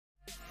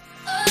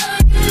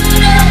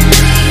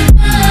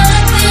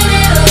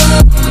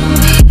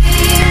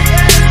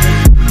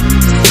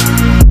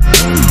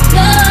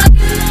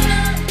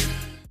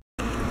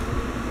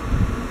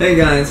Hey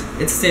guys,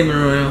 it's Statement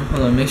Royal.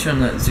 Hold on, make sure I'm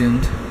not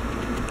zoomed.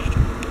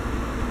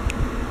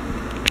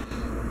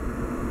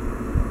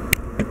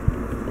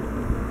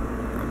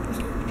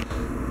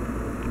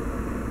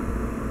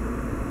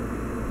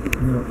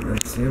 Nope,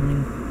 that's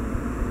zooming.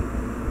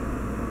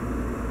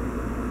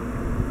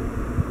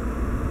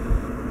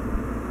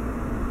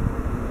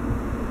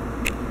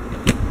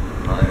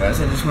 Alright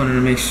guys, I just wanted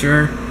to make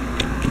sure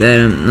that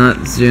I'm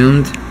not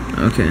zoomed.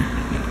 Okay.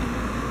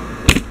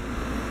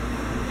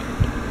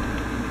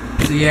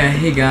 So yeah,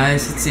 hey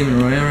guys, it's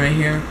Statement Royal right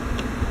here.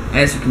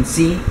 As you can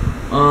see,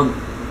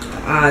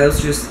 I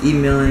was just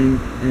emailing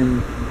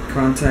and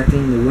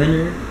contacting the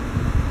winner,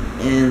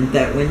 and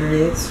that winner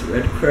is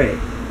Red Cray.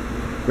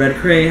 Red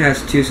Cray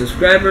has 2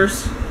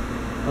 subscribers.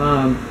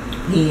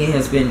 He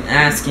has been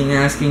asking.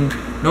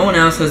 No one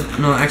else has.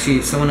 No,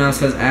 actually, someone else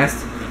has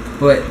asked,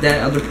 but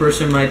that other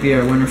person might be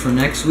our winner for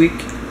next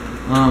week.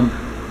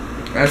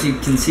 As you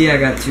can see, I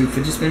got 2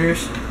 fidget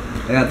spinners.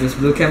 I got this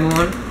blue camo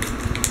one,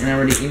 and I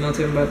already emailed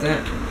him about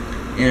that,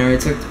 and I already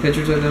took the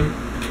pictures of them.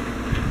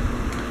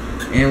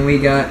 And we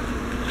got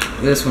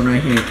this one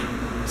right here.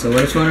 So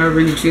which one ever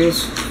you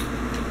choose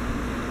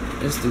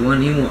is the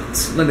one he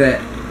wants. Look at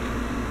that.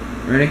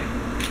 Ready?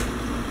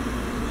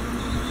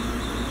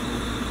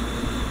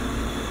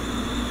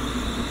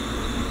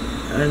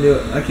 I can do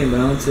it. I can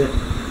balance it.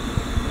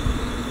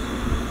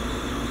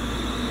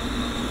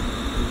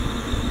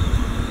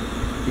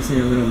 You see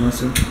a little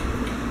muscle.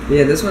 But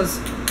yeah, this one's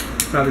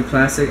probably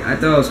plastic. I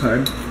thought it was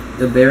hard.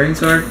 The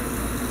bearings are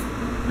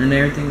and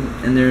everything,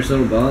 and there's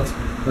little balls.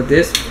 But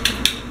this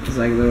is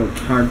like little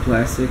hard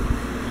plastic,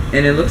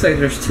 and it looks like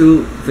there's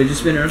 2 fidget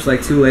spinners,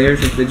 like 2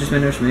 layers of fidget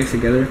spinners mixed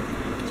together.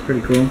 It's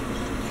pretty cool.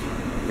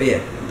 But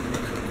yeah,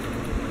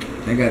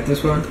 I got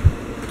this one,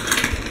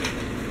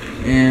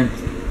 and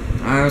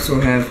I also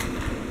have.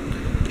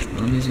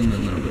 Let me zoom in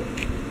a little bit.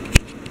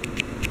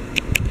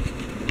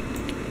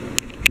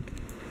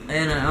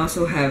 And I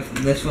also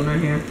have this one right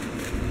here.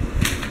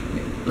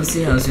 Let's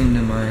see how zoomed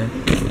in mine.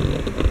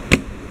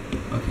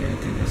 Okay, I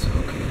think that's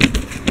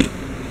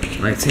okay.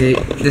 Like, take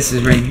this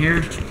is right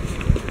here.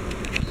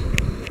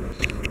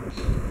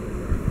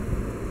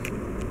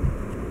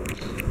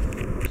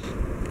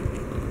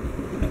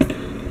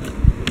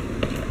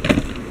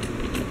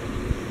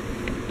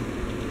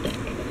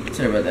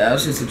 Sorry about that. I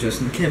was just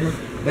adjusting the camera.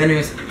 But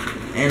anyways,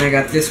 and I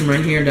got this one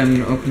right here that I'm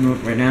gonna open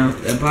up right now.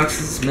 The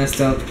box is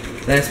messed up.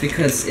 That's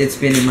because it's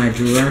been in my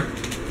drawer.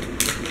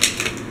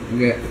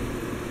 Okay.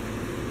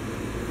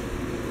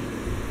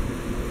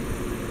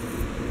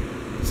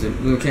 It's a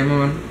blue camo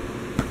one.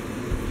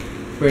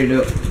 Pretty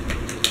dope.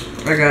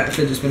 I got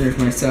fidget spinners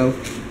myself,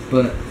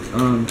 but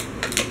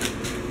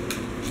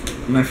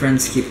my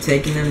friends keep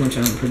taking them, which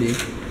I'm pretty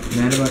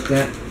mad about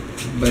that.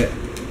 But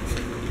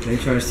they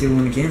try to steal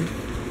one again.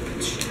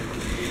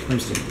 I'm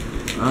just kidding.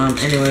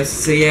 Anyways,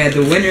 so yeah,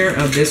 the winner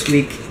of this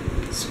week's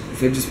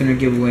fidget spinner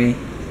giveaway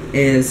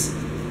is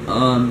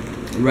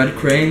Red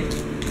Cray.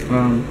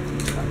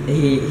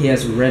 He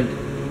has red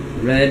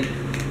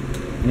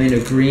made a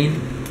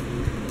green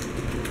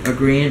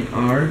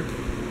R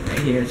right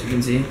here, as you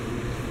can see.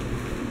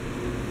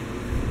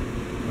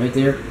 Right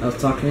there, I was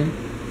talking to him.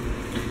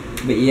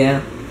 But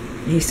yeah,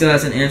 he still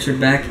hasn't answered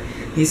back.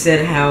 He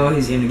said how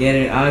he's gonna get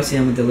it. Obviously,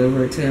 I'm gonna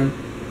deliver it to him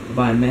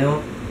by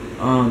mail.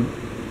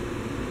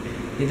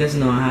 He doesn't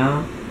know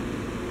how.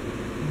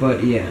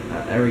 But yeah,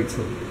 I already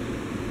told him.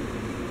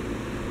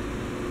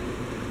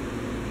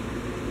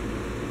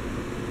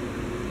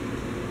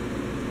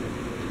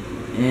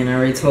 And I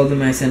already told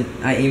him, I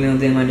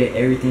emailed him, I did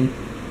everything.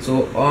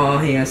 So all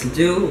he has to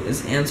do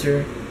is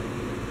answer,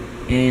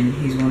 and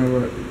he's one of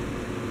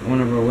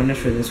our winners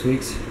for this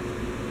week's.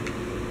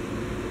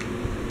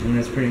 And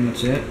that's pretty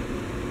much it.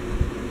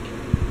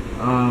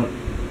 I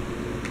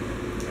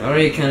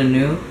already kind of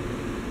knew.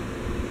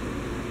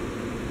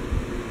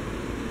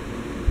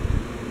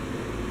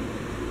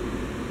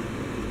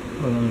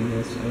 Hold on,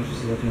 guys. I was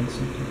just looking at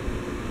something.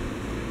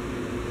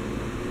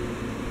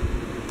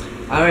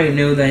 I already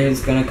knew that he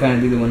was gonna kind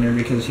of be the winner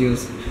because he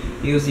was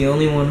the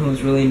only one who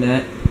was really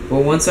net.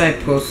 But once I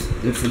post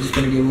the fidget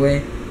spinner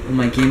giveaway on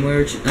my on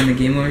the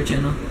Game Warrior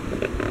channel,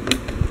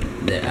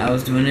 that I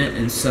was doing it,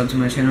 and sub to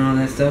my channel and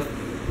all that stuff,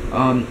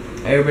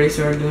 everybody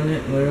started doing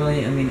it.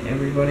 Literally, I mean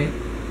everybody.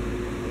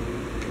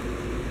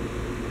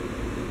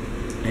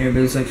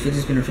 Everybody was like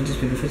fidget spinner, fidget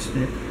spinner, fidget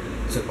spinner.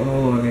 So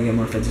oh, I gotta get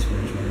more fidget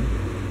spinners, man.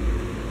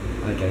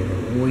 I gotta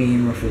get way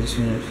more fidget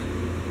spinners.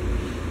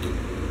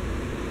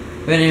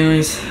 But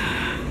anyways,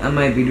 I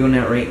might be doing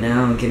that right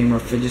now, getting more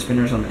fidget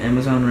spinners on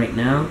Amazon right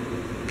now.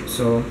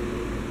 So,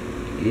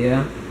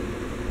 yeah.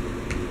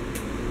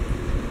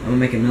 I'm gonna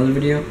make another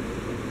video.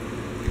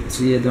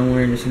 So yeah, don't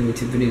worry, there's gonna be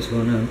 2 videos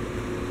going on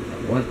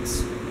at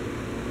once.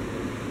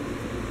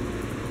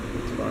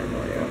 It's going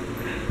Mario.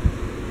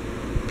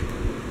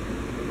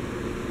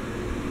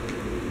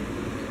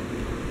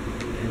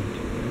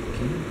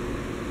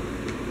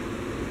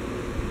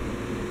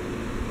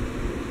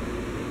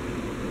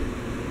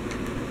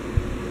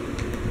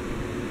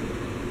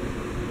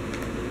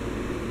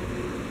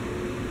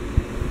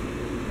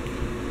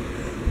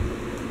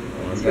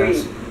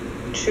 guys.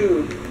 3,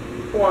 2,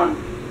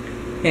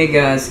 1. Hey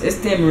guys,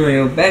 it's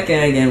Mario back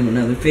at it again with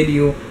another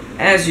video.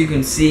 As you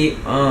can see,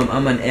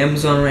 I'm on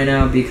Amazon right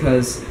now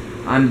because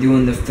I'm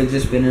doing the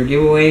fidget spinner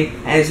giveaway.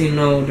 As you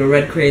know, the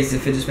red crate is the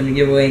fidget spinner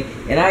giveaway,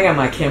 and I got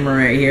my camera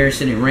right here,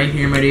 sitting right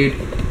here, my dude.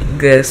 Look at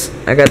this.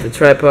 I got the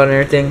tripod and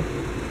everything.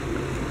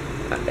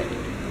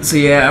 So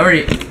yeah,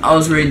 I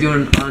was already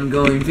doing an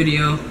ongoing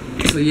video.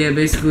 So yeah,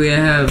 basically I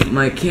have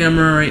my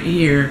camera right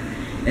here,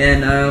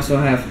 and I also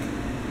have,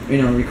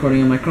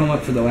 recording on my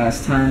Chroma for the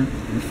last time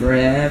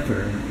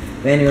forever.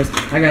 But anyways,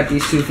 I got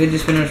these two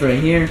fidget spinners right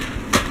here.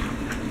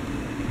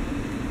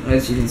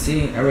 As you can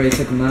see, I already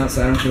took them out,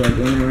 so I don't feel like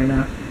doing it right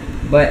now.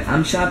 But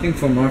I'm shopping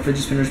for more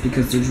fidget spinners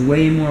because there's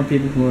way more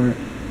people who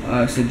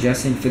are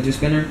suggesting fidget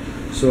spinner.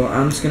 So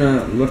I'm just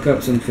gonna look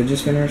up some fidget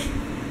spinners.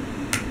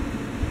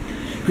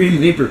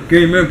 Green Reaper,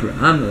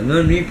 I'm the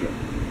Green Reaper.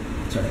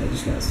 Sorry, I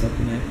just got stuck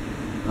in there.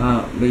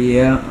 But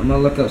yeah, I'm gonna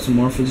look up some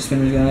more fidget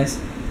spinners, guys.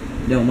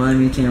 Don't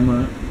mind me,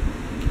 camera.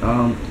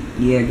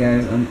 Yeah,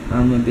 guys, I'm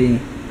gonna be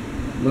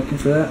looking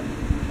for that.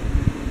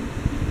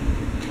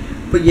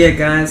 But yeah,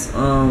 guys,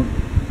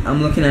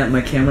 I'm looking at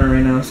my camera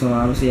right now, so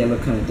obviously I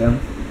look kind of dumb.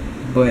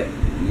 But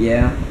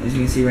yeah, as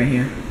you can see right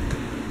here,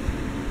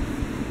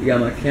 we got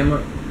my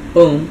camera.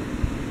 Boom.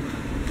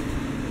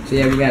 So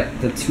yeah, we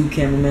got the two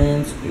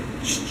cameramans.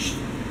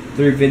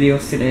 3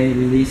 videos today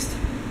released.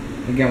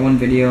 I got one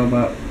video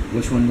about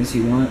which one does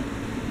he want.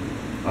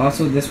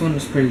 Also, this one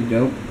is pretty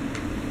dope.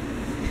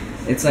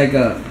 It's like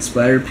a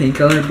splatter pink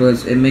color,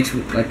 but it makes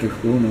like a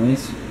cool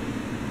noise.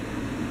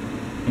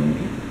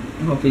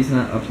 I hope he's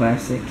not a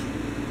plastic.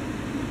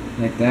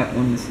 Like that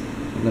one's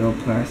a little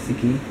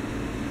plasticky.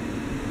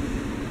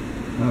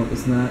 I hope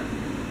it's not.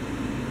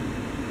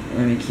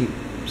 Let me keep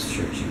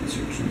searching.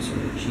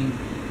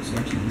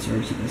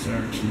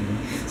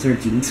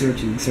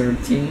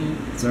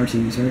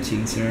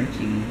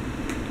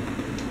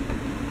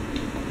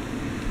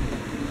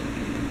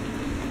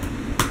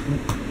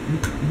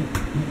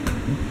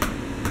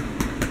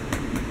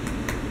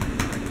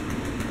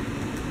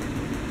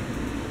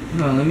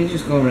 Oh, let me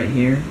just go right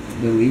here.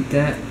 Delete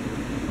that.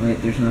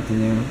 Wait, there's nothing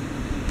there.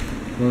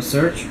 Go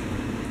search.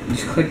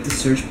 Just click the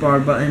search bar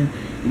button.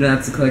 You don't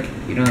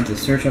have to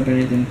search up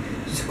anything.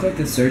 Just click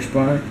the search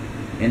bar,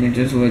 and it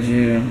just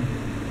legit.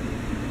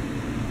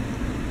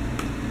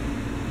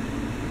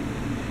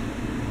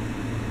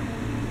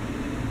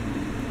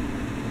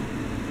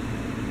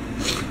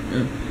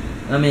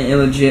 It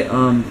legit.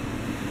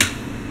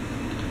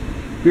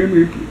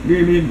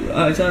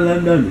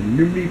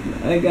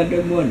 I got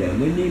the one that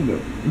we need.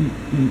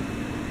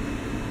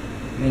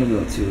 I'm gonna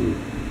go to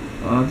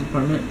all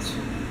departments.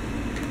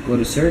 Go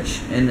to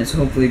search, and this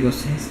hopefully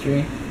goes to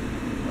history.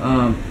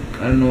 I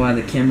don't know why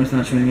the camera's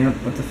not showing up.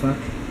 What the fuck?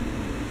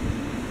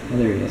 Oh,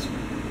 there it is.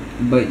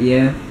 But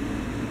yeah,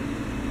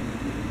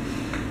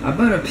 I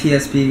bought a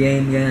PSP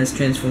game, guys.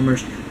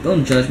 Transformers.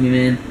 Don't judge me,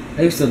 man.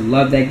 I used to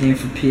love that game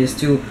for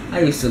PS2.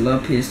 I used to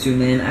love PS2,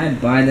 man. I'd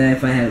buy that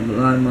if I had a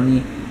lot of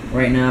money.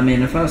 Right now,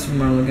 man, if I was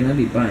somewhere looking, I'd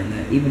be buying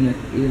that, even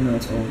though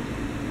it's old.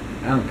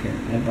 I don't care.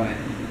 I'd buy it.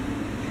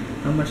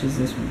 How much is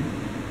this one?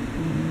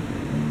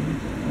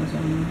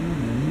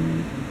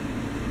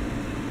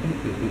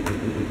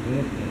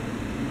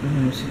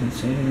 To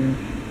consider.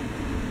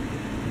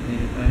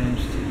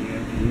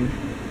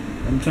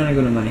 I'm trying to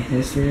go to my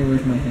history.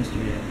 Where's my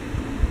history at?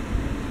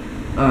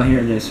 Oh, here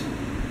it is.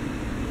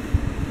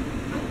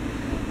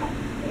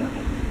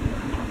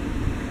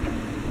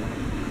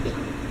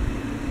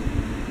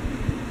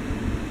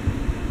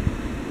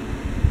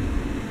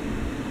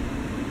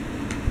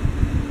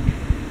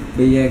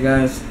 But yeah,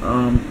 guys,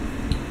 I'm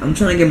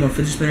trying to get more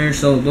fidget spinners,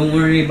 so don't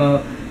worry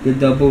about the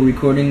double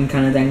recording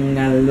kind of thing.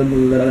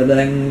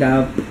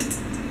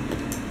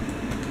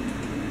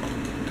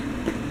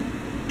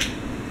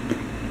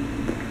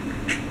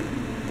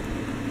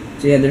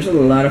 So yeah, there's a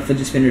lot of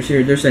fidget spinners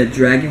here. There's that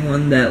dragon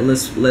one that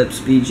Let's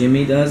Be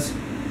Jimmy does.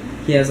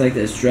 He has like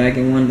this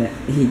dragon one that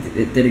he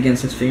did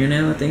against his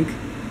fingernail, I think.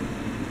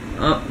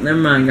 Oh, never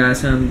mind,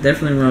 guys. I'm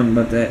definitely wrong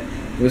about that.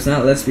 It was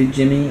not Let's Be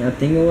Jimmy. I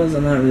think it was.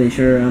 I'm not really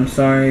sure. I'm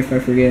sorry if I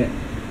forget,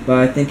 but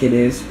I think it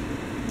is.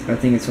 I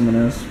think it's someone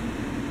else.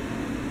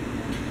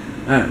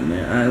 I don't know,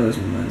 man. I lose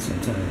my mind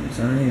sometimes.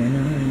 I even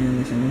know I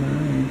lose my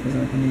mind because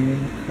I can even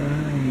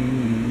cry.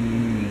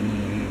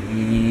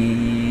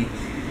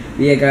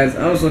 But yeah, guys,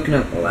 I was looking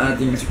up a lot of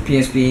things for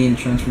PSP and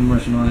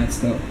Transformers and all that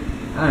stuff.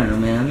 I don't know,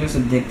 man. I'm just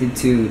addicted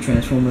to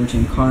Transformers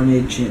and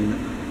Carnage and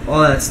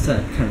all that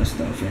kind of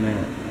stuff, and I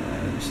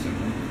just don't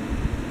know.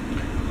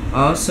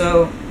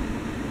 Also,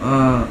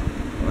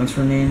 what's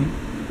her name?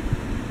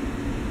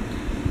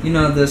 You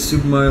know, the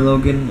Super Mario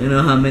Logan. You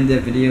know how I made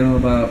that video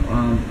about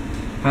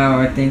how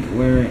I think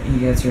where he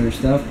gets her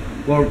stuff.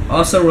 Well,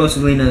 also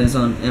Rosalina is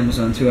on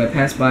Amazon too. I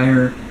passed by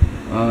her.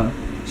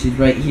 She's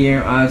right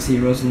here. Obviously,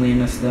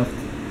 Rosalina stuff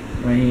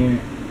right here.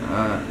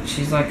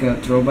 She's like a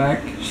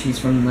throwback. She's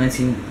from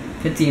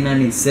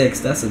 1596.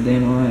 That's a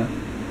damn while.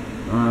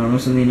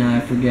 Rosalina, I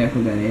forget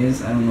who that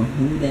is. I don't know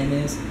who that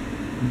is,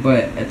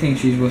 but I think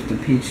she's with the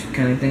Peach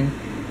kind of thing.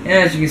 And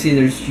as you can see,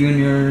 there's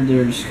Junior,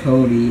 there's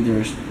Cody,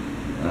 there's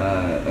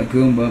a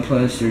Goomba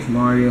Plus, there's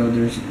Mario,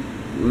 there's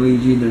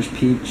Luigi, there's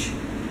Peach.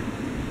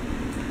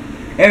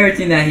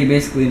 Everything that he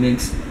basically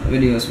makes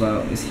videos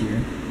about is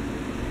here.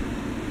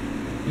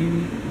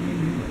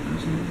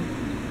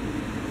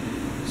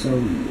 So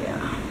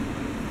yeah,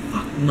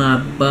 fuck my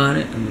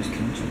body. I'm just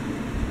kidding.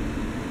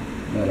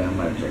 But I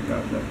might check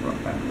out that.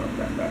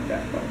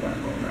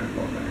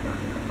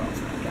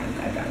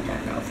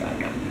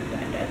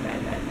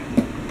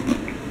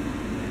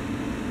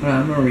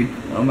 I'm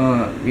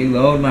gonna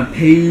reload my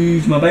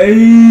page.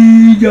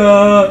 I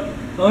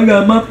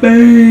got my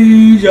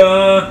page.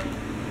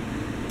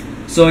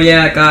 So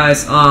yeah,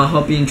 guys.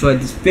 Hope you enjoyed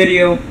this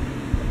video.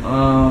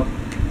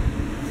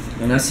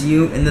 And I'll see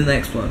you in the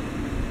next one.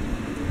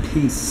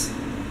 Peace.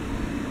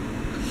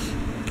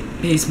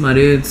 Peace, my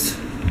dudes.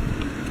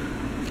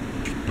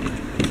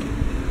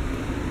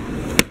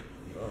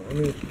 Let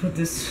me put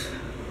this.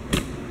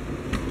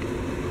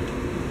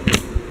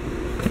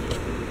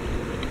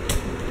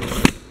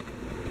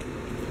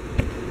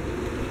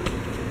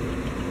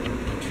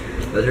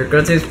 Those are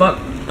good as fuck.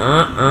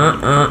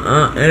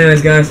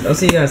 Anyways, guys, I'll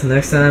see you guys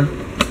next time.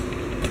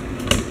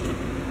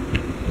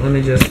 Let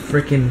me just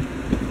freaking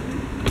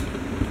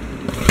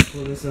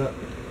pull this up.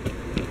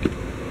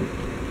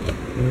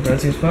 Let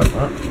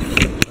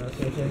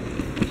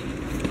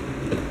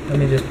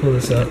me just pull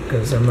this up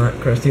because I'm not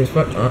crusty as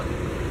fuck.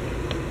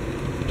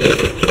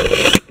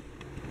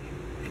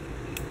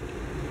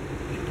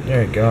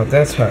 There you go.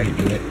 That's how you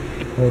do it.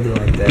 Hold it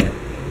like that.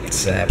 It's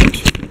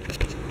savage.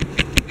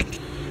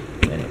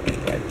 Anyway,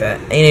 like that.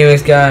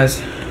 Anyways,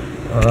 guys.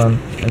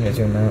 Let me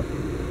zoom out.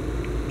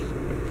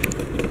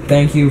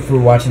 Thank you for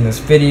watching this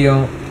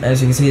video.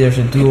 As you can see, there's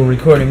a dual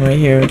recording right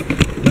here.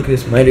 Look at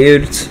this, my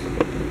dudes.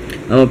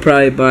 I will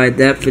probably buy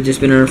that fidget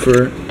spinner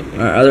for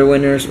our other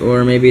winners,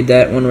 or maybe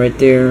that one right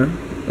there,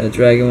 that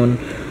dragon one.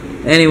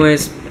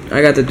 Anyways,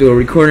 I got the dual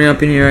recording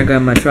up in here. I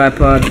got my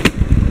tripod.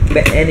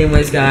 But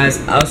anyways, guys,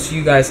 I'll see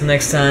you guys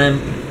next time.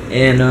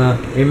 And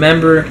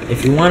remember,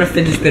 if you want a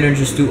fidget spinner,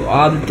 just do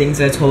all the things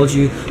I told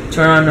you.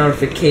 Turn on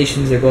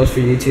notifications. That goes for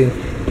YouTube.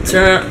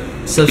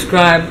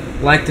 Subscribe,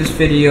 like this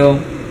video,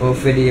 both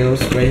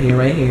videos right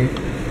here,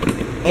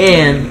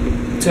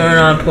 and turn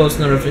on post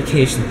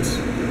notifications.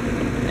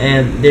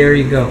 And there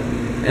you go.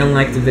 And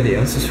like the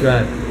video,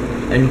 subscribe,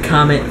 and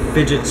comment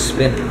fidget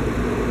spinner,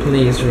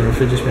 please, or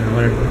fidget spinner,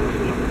 whatever.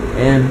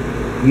 And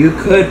you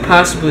could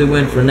possibly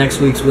win for next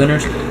week's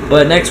winners.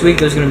 But next week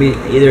there's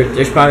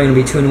probably gonna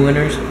be 2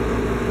 winners,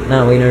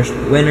 not winners,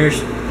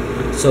 winners.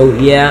 So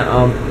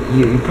yeah,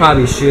 you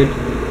probably should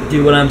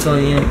do what I'm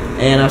telling you.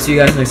 And I'll see you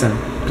guys next time.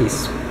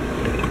 Peace.